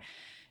where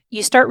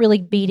you start really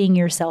beating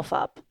yourself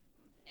up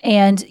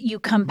and you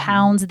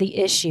compound the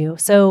issue.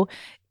 So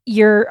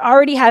you're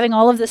already having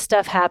all of this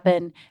stuff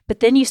happen, but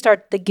then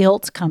the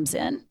guilt comes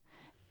in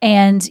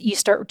and you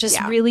start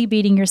just really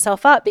beating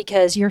yourself up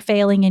because you're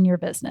failing in your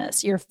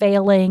business. You're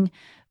failing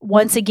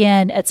once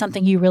again at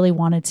something you really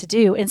wanted to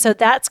do. And so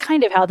that's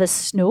kind of how this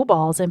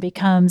snowballs and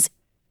becomes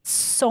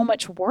so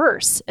much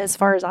worse as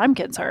far as I'm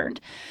concerned.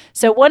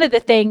 So one of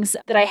the things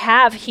that I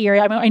have here,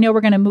 I know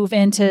we're going to move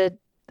into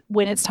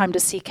when it's time to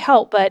seek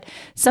help, but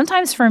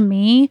sometimes for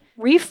me,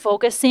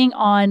 refocusing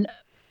on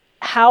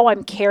how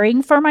I'm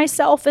caring for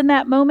myself in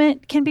that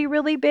moment can be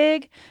really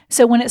big.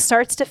 So when it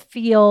starts to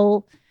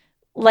feel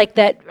like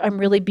that I'm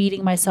really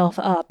beating myself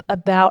up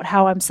about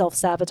how I'm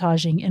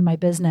self-sabotaging in my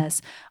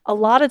business, a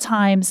lot of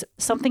times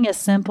something as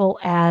simple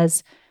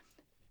as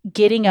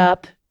getting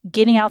up,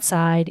 getting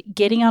outside,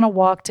 getting on a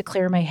walk to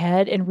clear my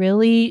head and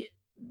really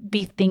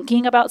be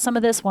thinking about some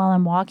of this while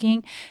I'm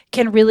walking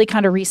can really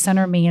kind of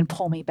recenter me and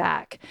pull me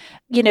back.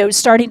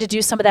 Starting to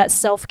do some of that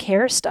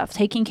self-care stuff,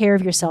 taking care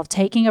of yourself,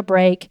 taking a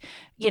break,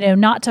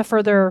 not to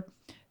further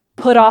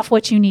put off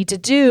what you need to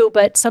do,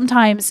 but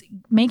sometimes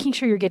making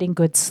sure you're getting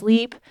good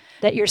sleep,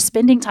 that you're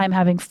spending time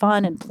having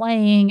fun and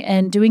playing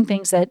and doing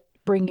things that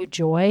bring you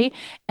joy,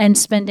 and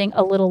spending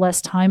a little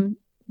less time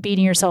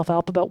beating yourself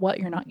up about what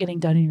you're not getting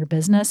done in your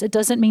business. It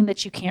doesn't mean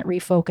that you can't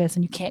refocus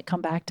and you can't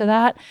come back to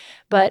that.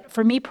 But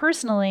for me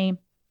personally,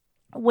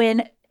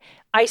 when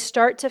I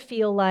start to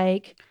feel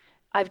like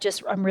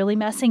I'm really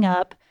messing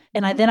up,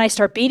 and then I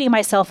start beating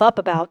myself up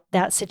about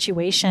that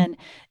situation,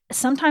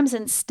 sometimes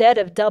instead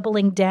of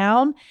doubling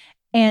down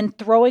and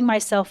throwing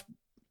myself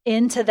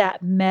into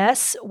that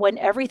mess when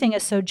everything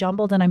is so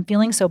jumbled and I'm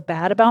feeling so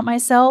bad about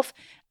myself,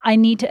 I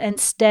need to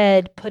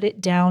instead put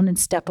it down and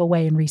step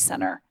away and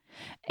recenter.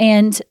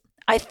 And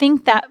I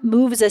think that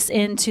moves us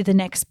into the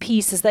next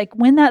piece is like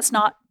when that's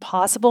not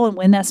possible and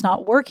when that's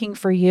not working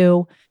for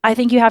you, I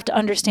think you have to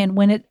understand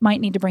when it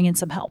might need to bring in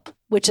some help,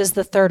 which is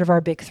the third of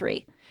our big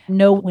three.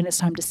 Know when it's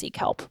time to seek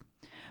help.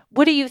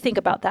 What do you think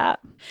about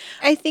that?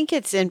 I think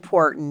it's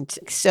important.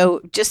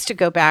 So just to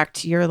go back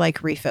to your like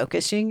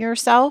refocusing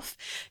yourself,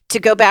 to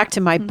go back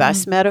to my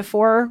bus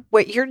metaphor,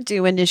 what you're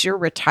doing is you're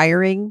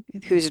retiring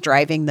who's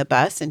driving the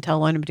bus and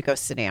telling him to go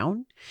sit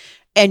down.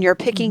 And you're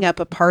picking up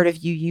a part of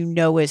you you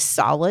know is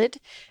solid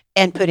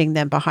and putting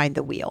them behind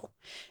the wheel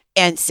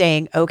and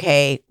saying,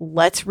 okay,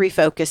 let's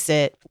refocus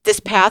it. This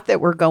path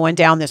that we're going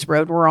down, this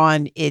road we're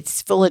on,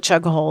 it's full of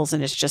chug holes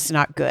and it's just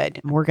not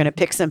good. We're going to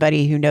pick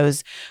somebody who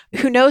knows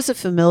a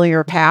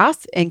familiar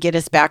path and get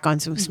us back on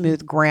some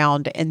smooth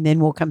ground, and then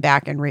we'll come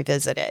back and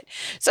revisit it.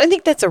 So I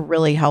think that's a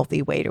really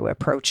healthy way to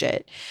approach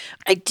it.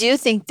 I do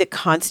think the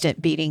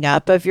constant beating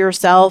up of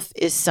yourself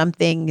is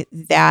something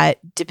that,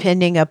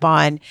 depending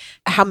upon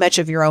how much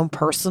of your own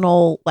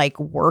personal like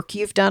work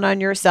you've done on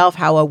yourself,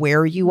 how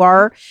aware you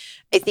are,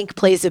 I think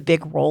plays a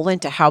big role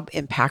into how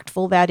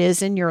impactful that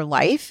is in your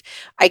life.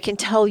 I can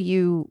tell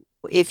you,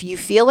 if you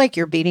feel like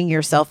you're beating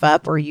yourself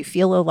up or you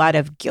feel a lot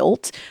of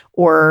guilt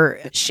or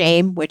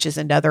shame, which is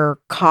another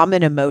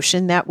common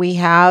emotion that we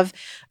have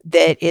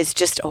that is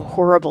just a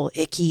horrible,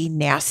 icky,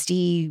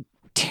 nasty,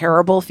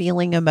 terrible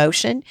feeling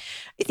emotion.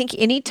 I think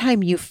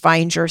anytime you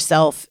find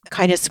yourself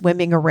kind of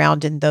swimming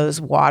around in those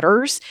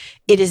waters,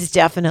 it is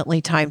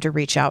definitely time to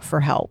reach out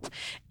for help.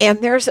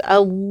 And there's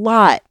a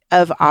lot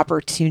of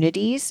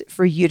opportunities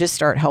for you to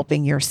start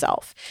helping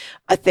yourself.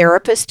 A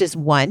therapist is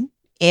one,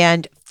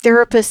 and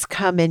therapists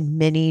come in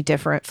many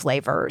different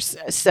flavors.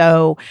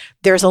 So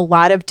there's a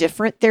lot of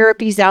different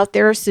therapies out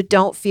there. So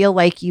don't feel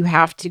like you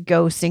have to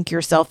go sink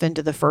yourself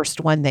into the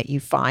first one that you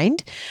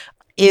find.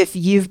 If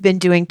you've been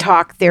doing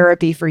talk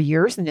therapy for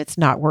years and it's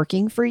not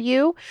working for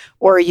you,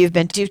 or you've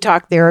been to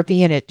talk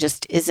therapy and it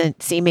just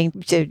isn't seeming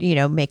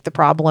to, make the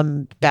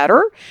problem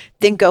better,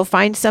 then go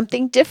find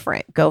something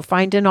different. Go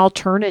find an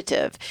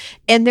alternative.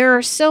 And there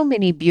are so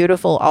many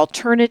beautiful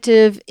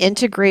alternative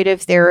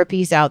integrative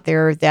therapies out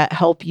there that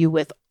help you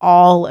with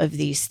all of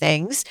these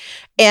things.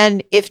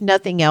 And if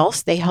nothing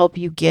else, they help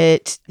you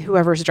get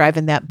whoever's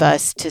driving that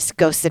bus to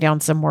go sit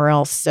down somewhere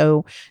else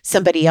so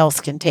somebody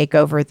else can take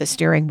over the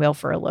steering wheel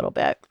for a little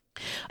bit.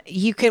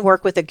 You can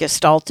work with a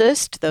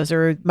gestaltist. Those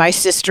are my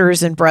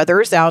sisters and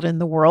brothers out in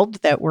the world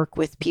that work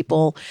with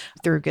people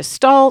through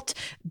Gestalt.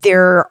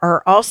 There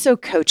are also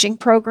coaching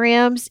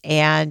programs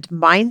and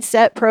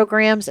mindset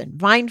programs and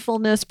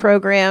mindfulness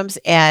programs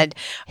and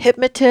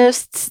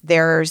hypnotists.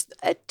 There's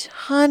a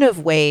ton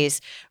of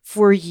ways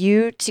for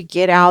you to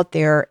get out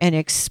there and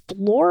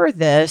explore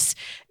this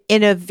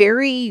in a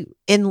very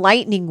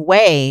enlightening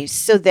way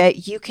so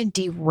that you can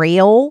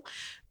derail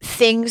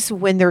things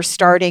when they're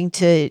starting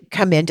to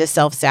come into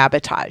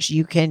self-sabotage.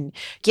 You can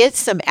get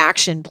some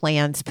action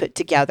plans put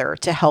together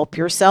to help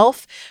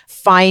yourself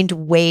find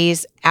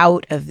ways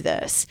out of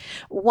this.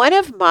 One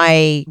of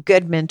my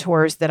good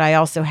mentors that I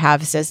also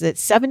have says that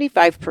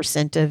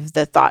 75% of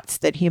the thoughts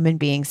that human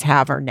beings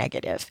have are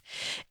negative.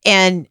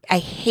 And I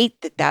hate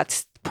that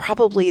that's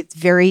probably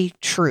very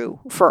true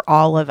for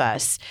all of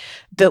us.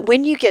 But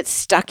when you get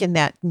stuck in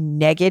that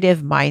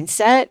negative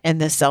mindset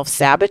and the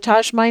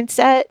self-sabotage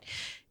mindset,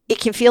 it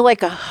can feel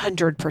like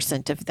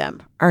 100% of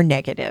them are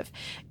negative.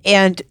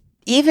 And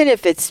even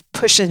if it's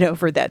pushing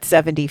over that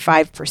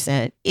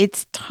 75%,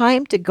 it's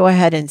time to go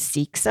ahead and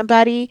seek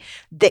somebody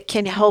that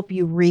can help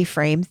you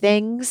reframe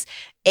things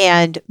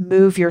and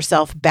move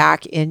yourself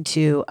back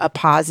into a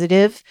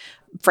positive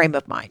frame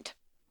of mind.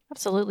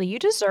 Absolutely. You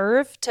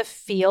deserve to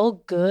feel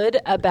good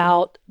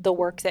about the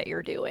work that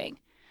you're doing,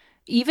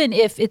 even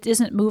if it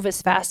doesn't move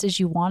as fast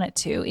as you want it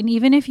to. And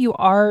even if you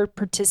are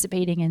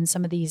participating in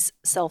some of these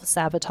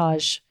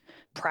self-sabotage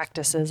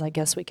practices, I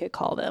guess we could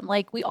call them,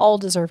 like we all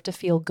deserve to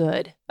feel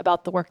good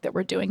about the work that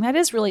we're doing. That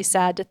is really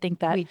sad to think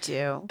that we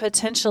do.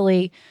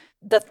 Potentially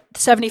the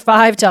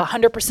 75 to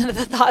 100% of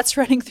the thoughts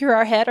running through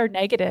our head are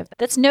negative.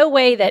 That's no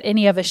way that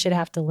any of us should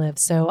have to live.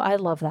 So I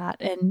love that.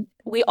 And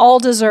we all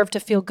deserve to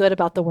feel good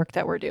about the work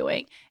that we're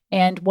doing.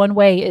 And one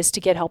way is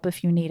to get help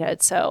if you need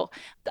it. So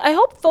I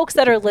hope folks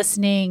that are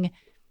listening,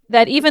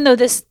 that even though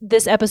this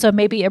episode,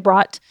 maybe it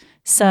brought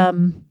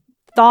some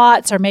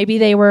thoughts, or maybe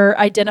they were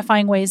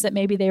identifying ways that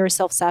maybe they were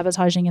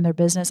self-sabotaging in their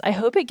business, I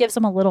hope it gives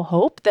them a little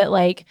hope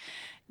that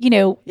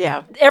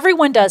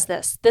everyone does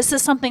this. This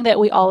is something that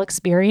we all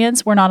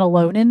experience. We're not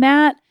alone in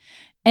that.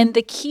 And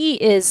the key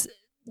is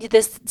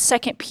this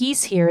second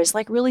piece here is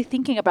like really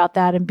thinking about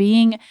that and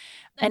being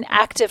an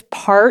active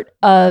part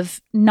of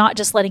not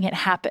just letting it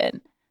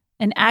happen,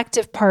 an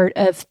active part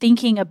of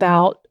thinking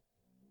about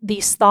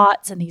these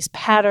thoughts and these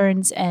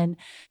patterns and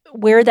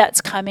where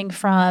that's coming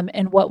from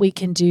and what we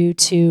can do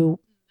to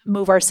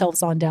move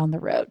ourselves on down the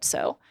road.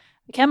 So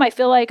Kim, I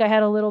feel like I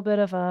had a little bit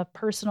of a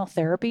personal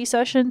therapy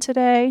session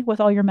today with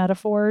all your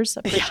metaphors.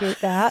 Appreciate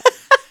that.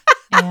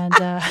 And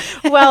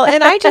well,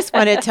 and I just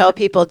want to tell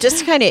people, just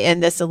to kind of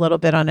end this a little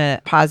bit on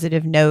a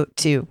positive note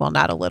too. Well,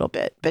 not a little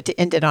bit, but to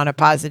end it on a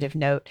positive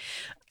note.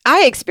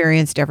 I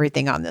experienced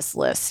everything on this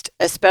list,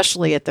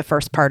 especially at the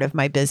first part of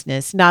my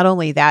business. Not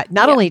only that,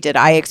 not only did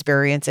I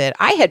experience it,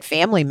 I had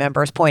family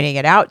members pointing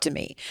it out to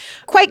me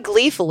quite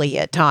gleefully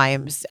at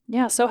times.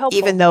 Yeah, so helpful.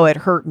 Even though it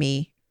hurt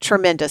me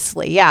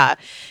tremendously. Yeah.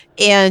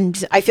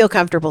 And I feel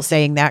comfortable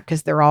saying that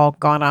because they're all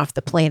gone off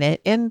the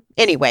planet. And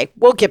anyway,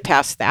 we'll get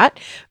past that.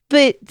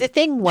 But the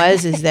thing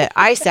is that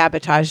I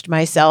sabotaged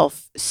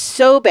myself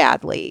so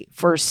badly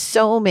for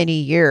so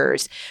many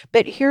years.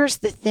 But here's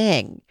the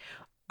thing.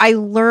 I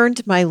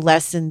learned my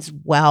lessons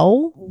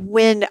well.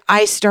 When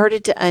I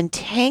started to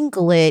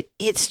untangle it,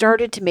 it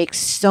started to make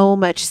so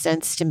much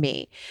sense to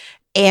me.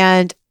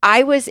 And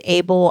I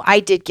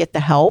did get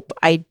the help.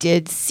 I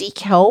did seek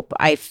help.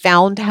 I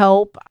found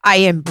help.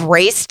 I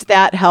embraced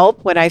that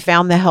help when I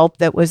found the help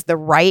that was the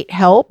right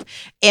help.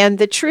 And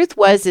the truth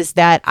is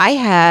that I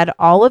had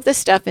all of the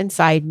stuff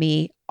inside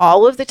me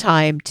all of the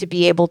time to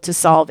be able to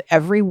solve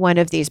every one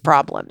of these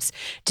problems,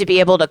 to be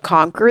able to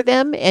conquer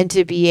them and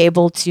to be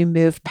able to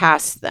move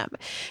past them.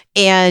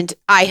 And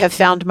I have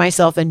found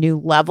myself a new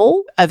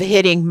level of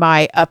hitting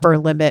my upper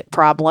limit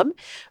problem.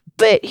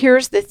 But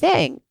here's the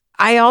thing.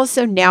 I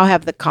also now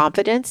have the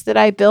confidence that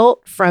I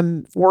built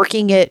from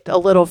working it a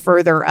little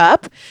further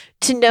up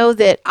to know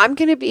that I'm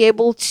going to be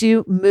able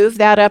to move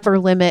that upper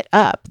limit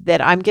up,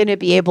 that I'm going to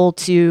be able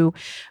to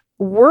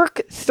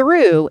work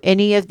through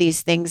any of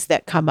these things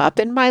that come up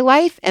in my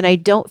life, and I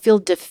don't feel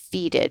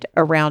defeated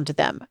around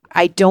them.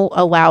 I don't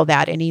allow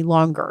that any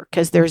longer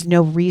because there's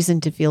no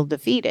reason to feel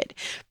defeated,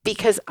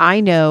 because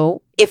I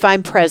know if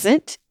I'm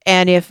present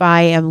and if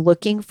I am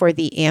looking for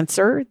the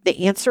answer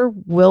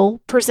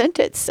will present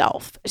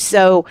itself.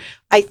 So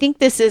I think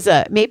this is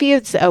maybe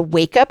it's a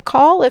wake-up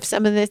call if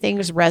some of the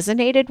things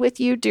resonated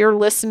with you, dear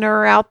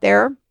listener out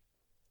there.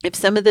 If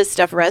some of this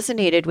stuff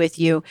resonated with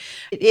you,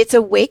 it's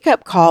a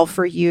wake-up call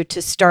for you to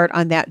start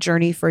on that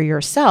journey for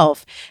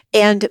yourself.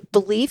 And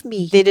believe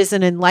me, it is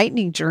an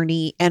enlightening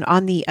journey. And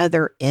on the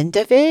other end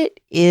of it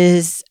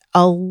is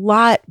a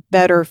lot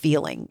better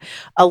feeling,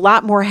 a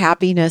lot more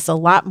happiness, a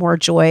lot more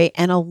joy,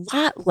 and a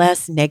lot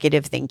less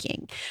negative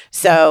thinking.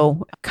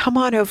 So come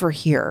on over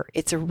here.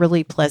 It's a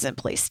really pleasant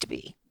place to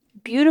be.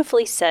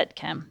 Beautifully said,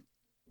 Kim.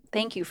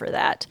 Thank you for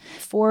that.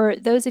 For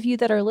those of you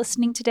that are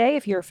listening today,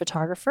 if you're a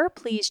photographer,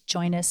 please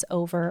join us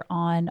over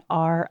on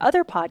our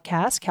other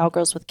podcast,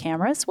 Cowgirls with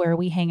Cameras, where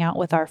we hang out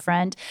with our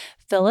friend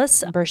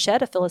Phyllis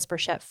Burchett, a Phyllis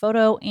Burchett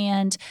Photo,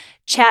 and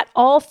chat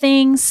all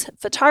things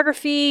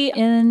photography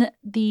in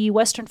the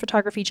Western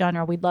photography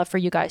genre. We'd love for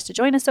you guys to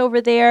join us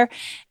over there.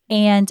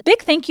 And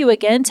big thank you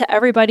again to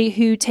everybody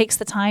who takes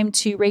the time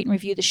to rate and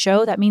review the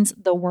show. That means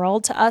the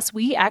world to us.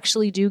 We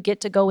actually do get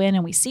to go in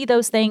and we see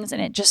those things,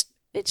 and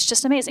it's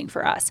just amazing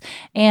for us.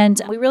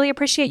 And we really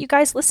appreciate you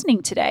guys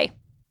listening today.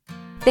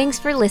 Thanks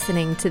for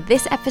listening to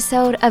this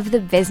episode of The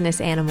Business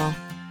Animal.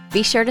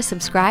 Be sure to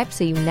subscribe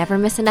so you never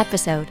miss an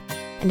episode.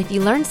 And if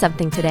you learned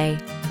something today,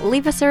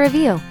 leave us a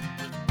review.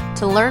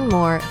 To learn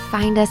more,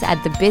 find us at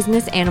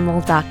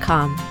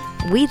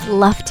thebusinessanimal.com. We'd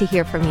love to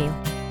hear from you.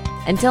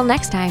 Until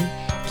next time,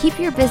 keep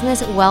your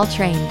business well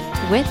trained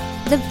with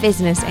The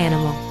Business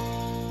Animal.